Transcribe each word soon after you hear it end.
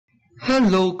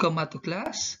Hello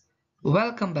kamatuklas!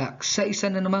 Welcome back sa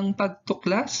isa na namang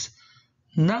pagtuklas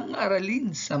ng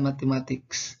aralin sa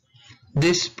mathematics.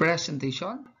 This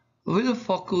presentation will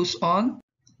focus on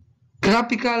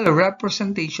graphical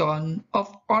representation of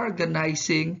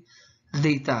organizing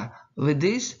data. With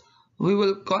this, we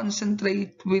will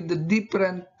concentrate with the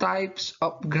different types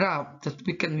of graph that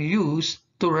we can use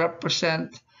to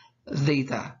represent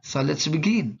data. So let's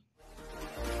begin.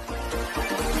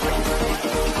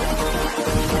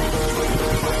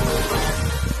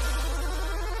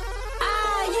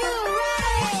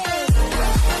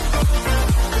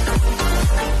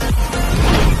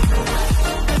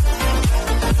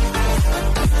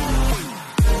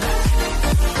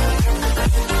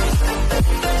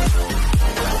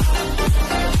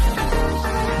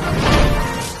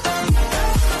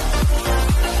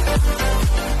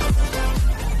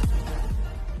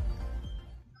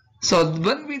 So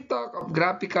when we talk of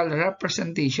graphical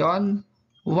representation,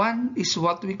 one is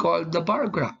what we call the bar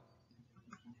graph.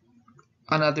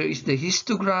 Another is the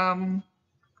histogram,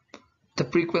 the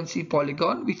frequency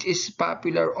polygon, which is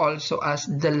popular also as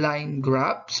the line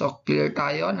graph. So clear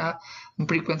tayo na ang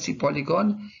frequency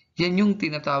polygon, yan yung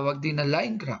tinatawag din na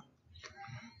line graph.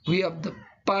 We have the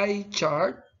pie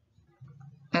chart,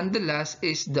 and the last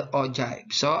is the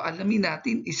ogive. So alamin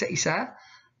natin isa-isa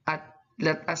at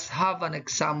let us have an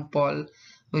example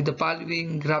with the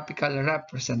following graphical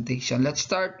representation. Let's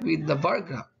start with the Var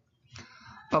graph.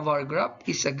 A Var graph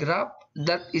is a graph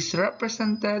that is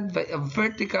represented by a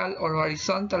vertical or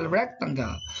horizontal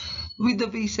rectangle with the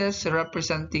bases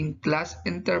representing class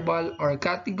interval or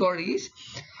categories.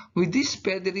 With this,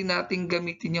 pwede rin natin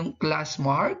gamitin yung class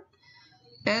mark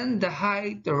and the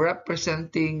height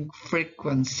representing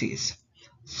frequencies.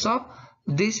 So,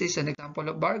 this is an example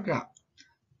of bar graph.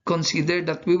 Consider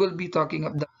that we will be talking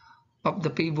of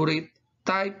the favorite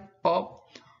type of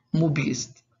movies.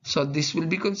 So this will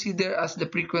be considered as the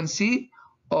frequency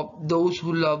of those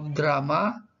who love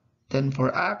drama, then for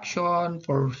action,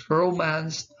 for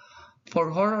romance,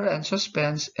 for horror and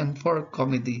suspense, and for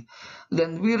comedy.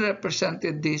 Then we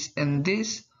represented this in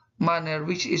this manner,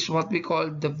 which is what we call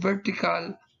the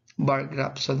vertical bar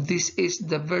graph. So this is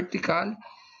the vertical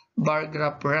bar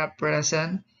graph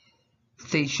representation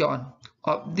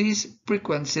of this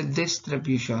frequency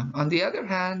distribution. On the other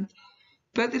hand,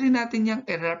 pwede rin natin yung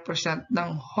i-represent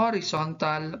ng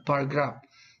horizontal bar graph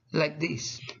like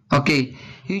this. Okay,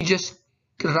 you just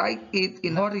write it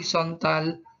in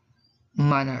horizontal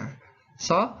manner.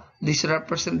 So, this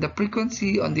represent the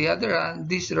frequency. On the other hand,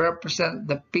 this represent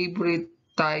the favorite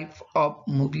type of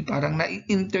movie. Parang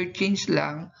na-interchange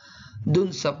lang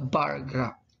dun sa bar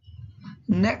graph.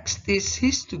 Next is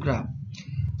histogram.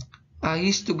 A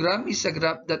histogram is a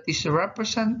graph that is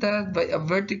represented by a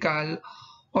vertical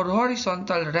or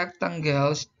horizontal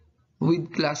rectangles with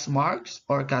class marks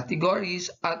or categories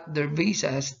at their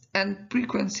bases and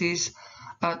frequencies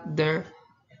at their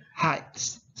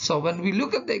heights. So when we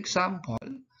look at the example,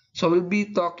 so we'll be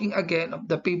talking again of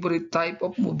the favorite type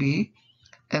of movie,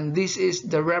 and this is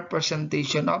the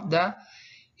representation of the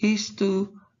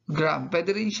histogram. Pwede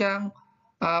rin siyang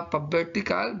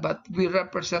pa-vertical, but we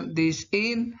represent this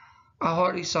in a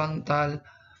horizontal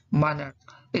manner.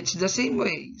 It's the same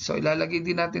way. So, ilalagay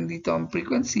din natin dito ang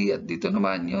frequency at dito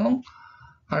naman yung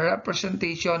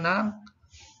representation ng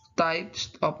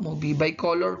types of movie. By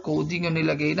color coding yung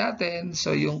nilagay natin.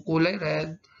 So, yung kulay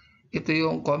red, ito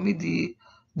yung comedy.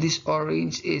 This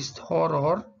orange is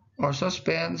horror or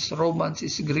suspense. Romance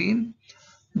is green.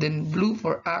 Then blue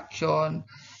for action.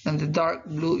 And the dark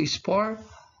blue is for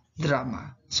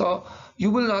drama. So, you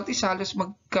will notice halos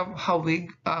magkahawig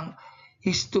ang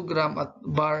histogram at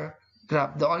bar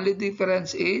graph. The only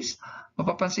difference is,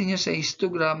 mapapansin nyo sa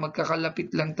histogram, magkakalapit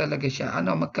lang talaga siya.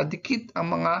 Magkadikit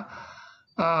ang mga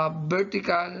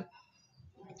vertical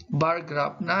bar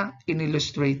graph na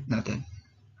in-illustrate natin.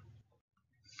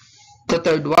 The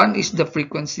third one is the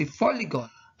frequency polygon.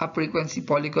 A frequency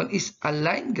polygon is a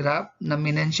line graph na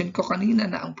minention ko kanina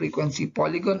na ang frequency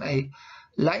polygon ay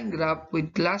line graph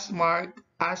with class mark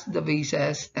as the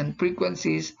bases and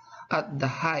frequencies at the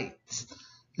heights,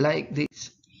 like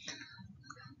this.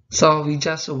 So we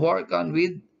just work on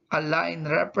with a line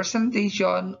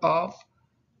representation of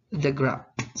the graph.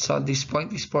 So this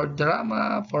point is for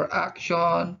drama, for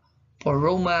action, for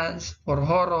romance, for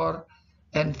horror,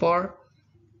 and for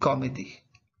comedy.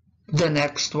 The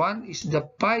next one is the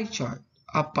pie chart.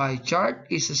 A pie chart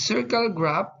is a circle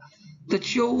graph that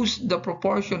shows the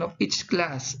proportion of each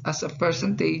class as a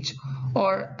percentage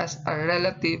or as a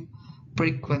relative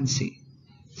frequency.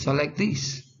 So like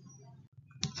this.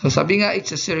 So sabi nga,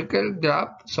 it's a circle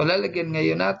graph. So lalagyan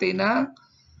ngayon natin ng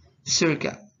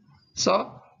circle.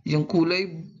 So, yung kulay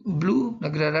blue,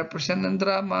 nagre-represent ng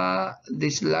drama.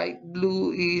 This light blue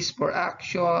is for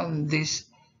action. This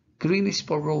green is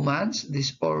for romance.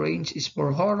 This orange is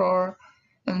for horror.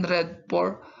 And red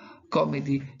for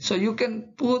comedy. So, you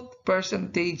can put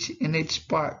percentage in each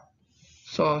part.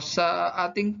 So, sa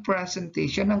ating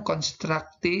presentation ng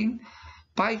constructing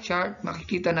pie chart,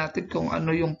 makikita natin kung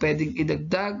ano yung pwedeng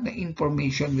idagdag na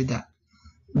information with that.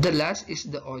 The last is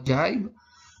the ogive.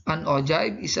 An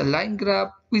ogive is a line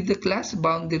graph with the class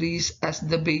boundaries as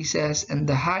the bases and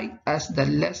the height as the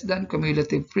less than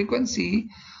cumulative frequency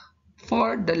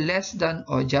for the less than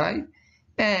ogive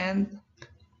and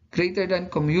greater than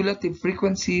cumulative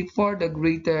frequency for the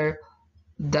greater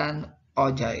than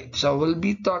ogive. So we'll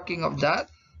be talking of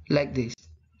that like this.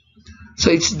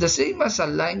 So it's the same as a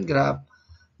line graph.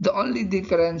 The only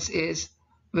difference is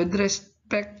with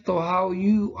respect to how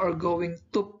you are going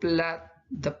to plot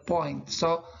the point.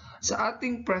 So, sa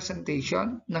ating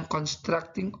presentation ng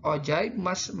constructing ogive,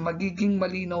 mas magiging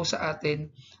malinaw sa atin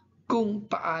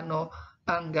kung paano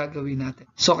ang gagawin natin.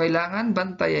 So, kailangan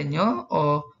bantayan nyo o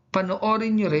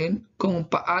panoorin nyo rin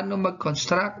kung paano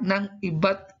mag-construct ng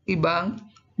iba't ibang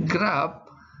graph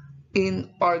in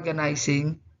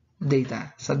organizing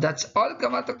data. So, that's all,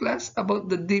 Kamato class, about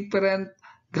the different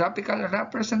graphical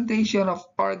representation of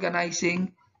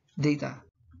organizing data.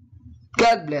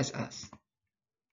 God bless us.